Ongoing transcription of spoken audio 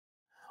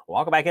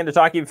Welcome back into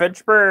Talking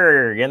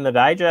Fitchburg in the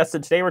digest,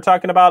 and today we're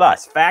talking about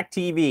us,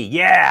 FACTv.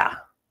 Yeah!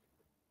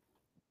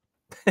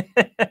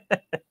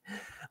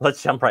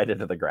 Let's jump right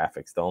into the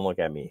graphics. Don't look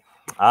at me.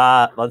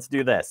 Let's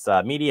do this.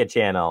 Media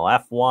channel,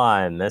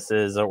 F1. This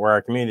is where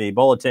our community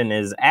bulletin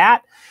is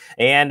at.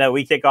 And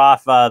we kick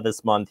off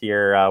this month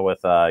here with,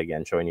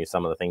 again, showing you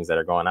some of the things that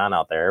are going on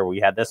out there. We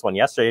had this one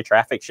yesterday,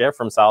 traffic shift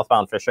from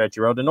southbound Fish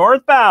Hatchery Road to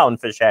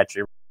northbound Fish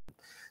Hatchery Road.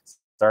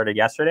 Started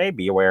yesterday.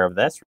 Be aware of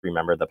this.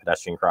 Remember, the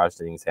pedestrian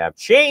crossings have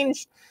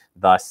changed.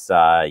 Thus,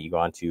 you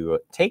want to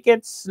take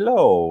it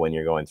slow when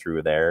you're going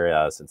through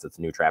there, since it's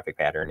a new traffic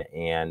pattern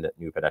and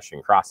new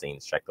pedestrian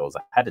crossings. Check those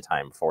ahead of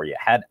time before you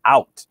head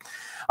out.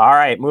 All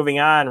right, moving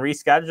on.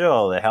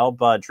 Reschedule. The Help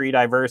Tree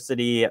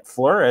Diversity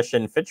Flourish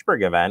in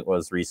Fitchburg event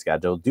was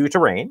rescheduled due to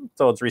rain.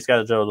 So it's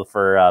rescheduled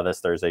for this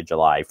Thursday,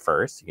 July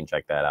 1st. You can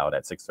check that out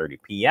at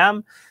 6:30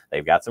 p.m.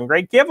 They've got some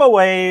great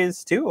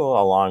giveaways, too,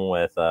 along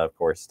with, of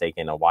course,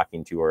 taking a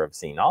walking tour of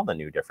seeing all the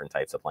new different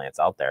types of plants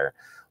out there.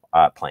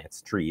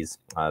 Trees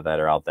that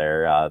are out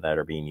there that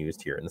are being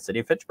used here in the city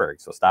of Fitchburg.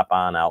 So stop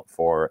on out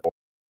for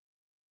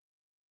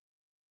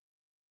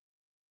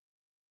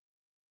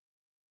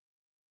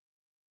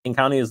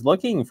County is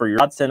looking for your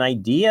thoughts and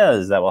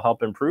ideas that will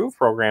help improve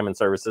program and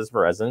services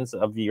for residents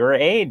of your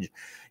age.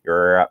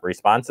 Your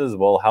responses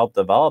will help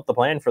develop the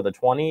plan for the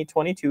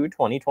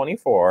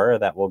 2022-2024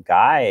 that will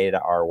guide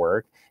our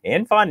work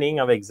and funding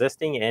of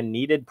existing and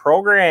needed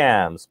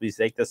programs. Please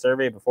take the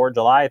survey before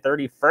July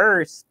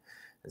 31st.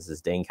 This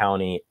is Dane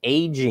County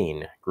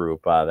Aging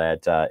Group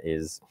that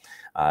is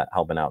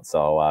helping out.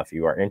 So if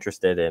you are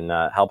interested in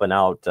helping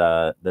out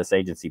this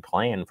agency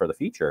plan for the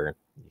future,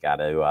 you got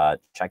to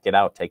check it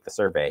out. Take the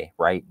survey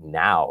right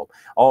now.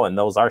 Oh, and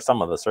those are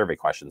some of the survey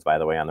questions, by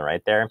the way, on the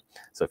right there.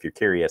 So if you're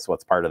curious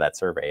what's part of that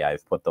survey,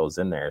 I've put those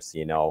in there so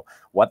you know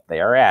what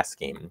they are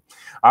asking.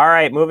 All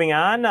right, moving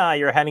on.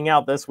 You're heading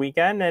out this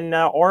weekend and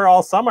or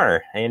all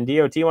summer, and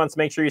DOT wants to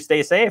make sure you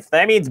stay safe.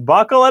 That means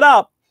buckle it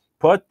up.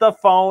 Put the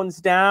phones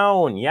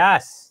down.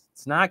 Yes,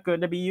 it's not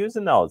good to be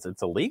using those.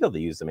 It's illegal to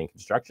use them in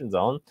construction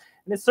zone,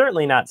 and it's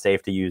certainly not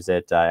safe to use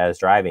it as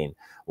driving.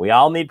 We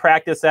all need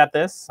practice at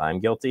this. I'm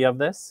guilty of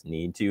this.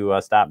 Need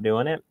to stop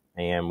doing it,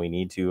 and we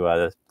need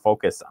to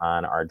focus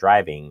on our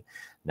driving,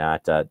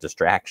 not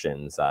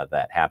distractions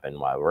that happen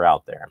while we're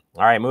out there.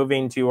 All right,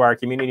 moving to our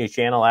community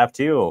channel,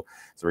 F2.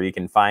 It's where you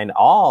can find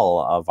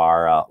all of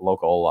our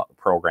local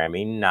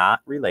programming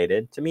not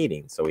related to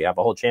meetings. So we have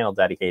a whole channel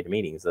dedicated to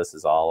meetings. This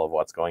is all of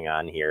what's going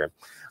on here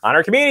on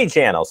our community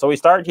channel. So we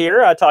start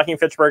here, Talking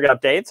Fitchburg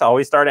updates.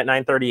 Always start at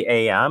 9:30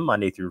 a.m.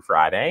 Monday through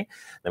Friday.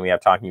 Then we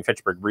have Talking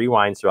Fitchburg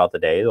rewinds throughout the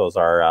day. Those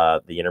are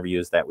the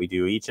interviews that we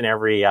do each and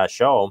every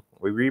show.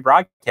 We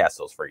rebroadcast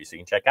those for you so you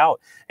can check out.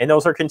 And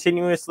those are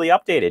continuously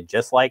updated,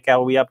 just like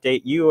how we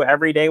update you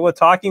every day with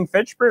Talking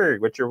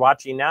Fitchburg, which you're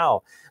watching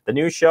now. The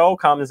new show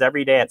comes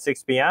every day at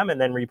 6 p.m. and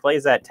then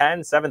replays at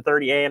 10,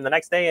 7:30 a.m. the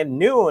next day, and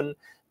noon.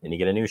 Then you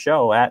get a new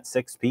show at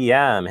 6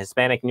 p.m.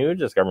 Hispanic News,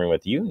 discovering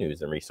with you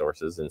news and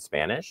resources in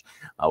Spanish.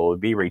 We'll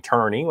be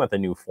returning with a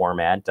new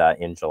format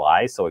in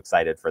July. So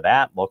excited for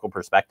that. Local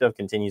Perspective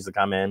continues to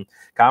come in.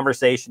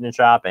 Conversation and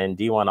Shop and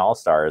D1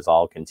 All-Stars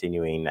all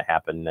continuing to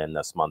happen in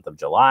this month of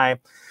July.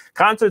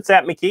 Concerts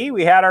at McKee.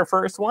 We had our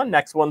first one.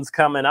 Next one's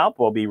coming up.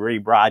 We'll be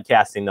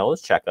rebroadcasting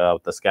those. Check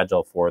out the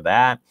schedule for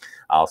that.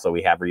 Also,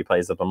 we have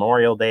replays of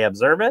Memorial Day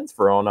observance,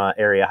 Verona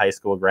Area High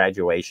School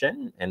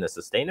graduation, and the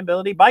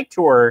Sustainability Bike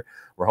Tour.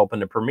 We're hoping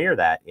to premiere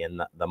that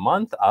in the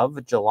month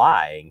of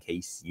July in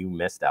case you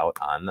missed out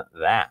on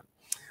that.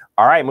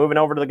 All right, moving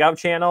over to the Gov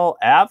channel,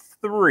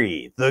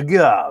 F3, the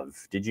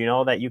Gov. Did you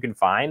know that you can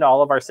find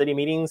all of our city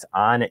meetings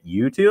on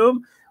YouTube?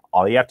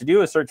 All you have to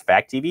do is search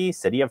FACTv,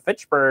 City of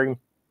Fitchburg.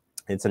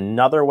 It's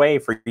another way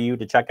for you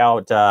to check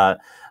out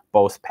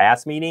both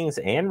past meetings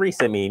and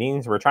recent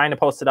meetings. We're trying to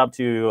post it up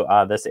to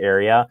this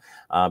area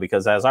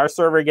because as our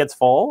server gets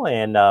full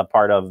and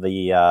part of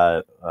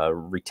the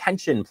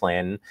retention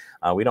plan,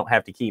 we don't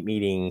have to keep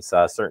meetings,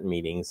 certain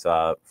meetings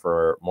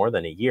for more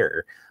than a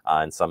year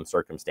in some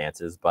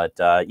circumstances, but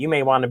you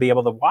may want to be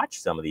able to watch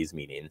some of these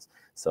meetings.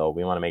 So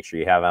we want to make sure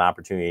you have an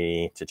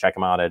opportunity to check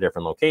them out at a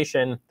different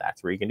location.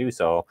 That's where you can do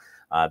so.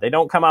 They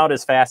don't come out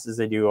as fast as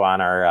they do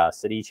on our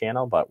city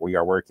channel, but we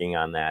are working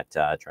on that,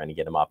 trying to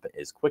get them up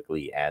as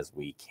quickly as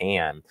we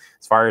can.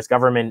 As far as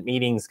government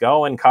meetings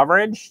go and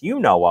coverage, you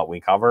know what we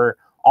cover.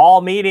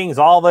 All meetings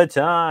all the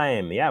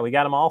time. Yeah, we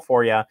got them all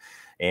for you.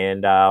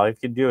 And all you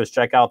can do is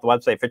check out the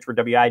website,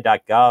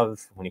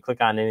 fitchburgwi.gov. When you click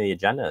on any of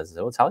the agendas,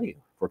 it will tell you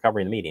if we're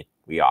covering the meeting.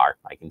 We are,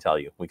 I can tell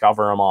you. We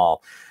cover them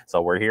all.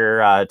 So we're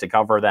here to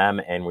cover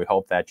them, and we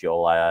hope that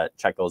you'll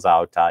check those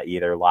out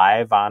either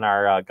live on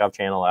our Gov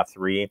channel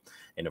F3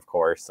 and, of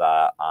course,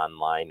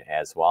 online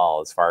as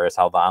well. As far as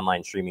how the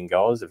online streaming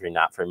goes, if you're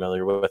not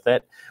familiar with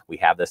it, we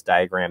have this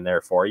diagram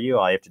there for you.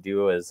 All you have to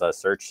do is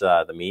search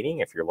the meeting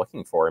if you're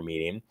looking for a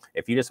meeting.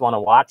 If you just want to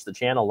watch the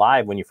channel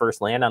live when you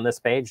first land on this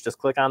page, just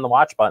click on the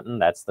watch button.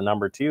 That's the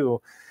number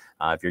 2.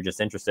 If you're just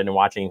interested in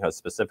watching a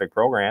specific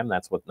program,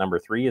 that's what number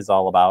 3 is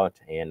all about.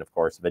 And of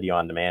course, video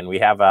on demand. We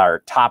have our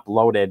top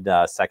loaded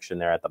section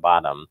there at the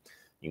bottom.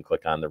 You can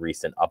click on the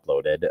recent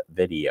uploaded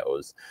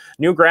videos.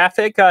 New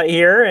graphic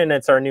here, and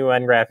it's our new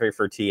end graphic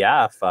for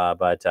TF.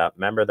 But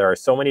remember, there are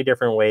so many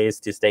different ways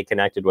to stay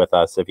connected with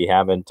us. If you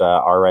haven't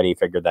already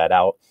figured that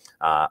out,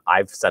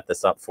 I've set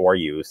this up for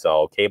you.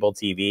 So cable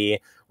TV,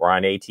 we're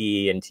on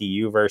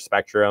AT&T Uverse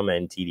Spectrum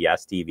and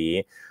TDS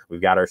TV.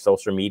 We've got our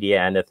social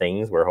media end of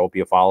things. We hope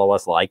you follow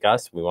us, like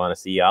us. We want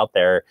to see you out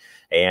there.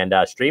 And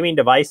streaming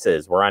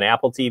devices, we're on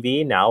Apple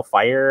TV, now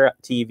Fire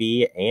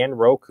TV, and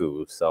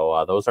Roku.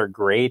 So those are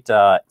great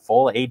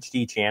full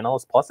HD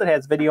channels. Plus, it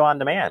has video on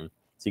demand.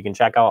 So you can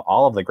check out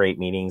all of the great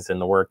meetings and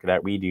the work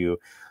that we do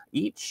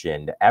each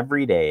and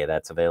every day.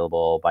 That's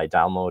available by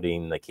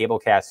downloading the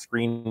Cablecast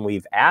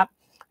ScreenWeave app.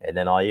 And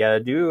then all you got to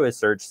do is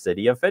search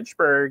City of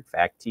Fitchburg,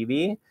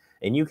 FACTv,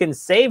 and you can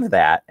save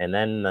that. And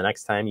then the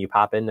next time you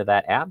pop into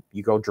that app,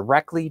 you go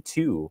directly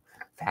to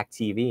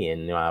FACTv.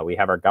 And we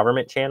have our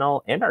government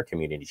channel and our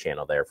community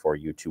channel there for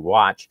you to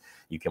watch.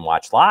 You can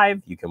watch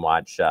live, you can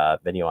watch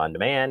video on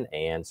demand,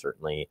 and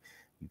certainly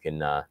you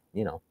can,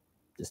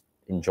 just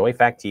enjoy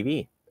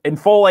FACTv in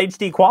full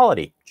HD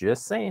quality.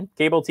 Just saying.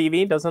 Cable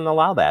TV doesn't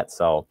allow that.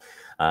 So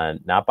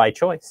not by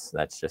choice.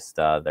 That's just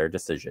their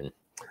decision.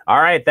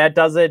 All right, that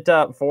does it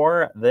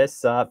for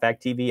this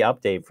FACTv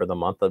update for the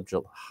month of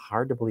July.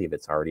 Hard to believe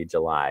it's already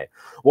July.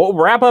 We'll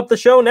wrap up the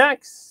show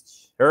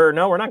next. Or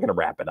no, we're not going to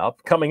wrap it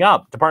up. Coming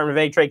up, Department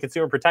of Ag, Trade,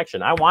 Consumer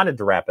Protection. I wanted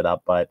to wrap it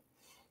up, but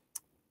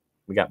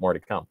we got more to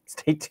come.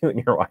 Stay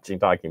tuned. You're watching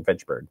Talking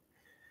Fitchburg.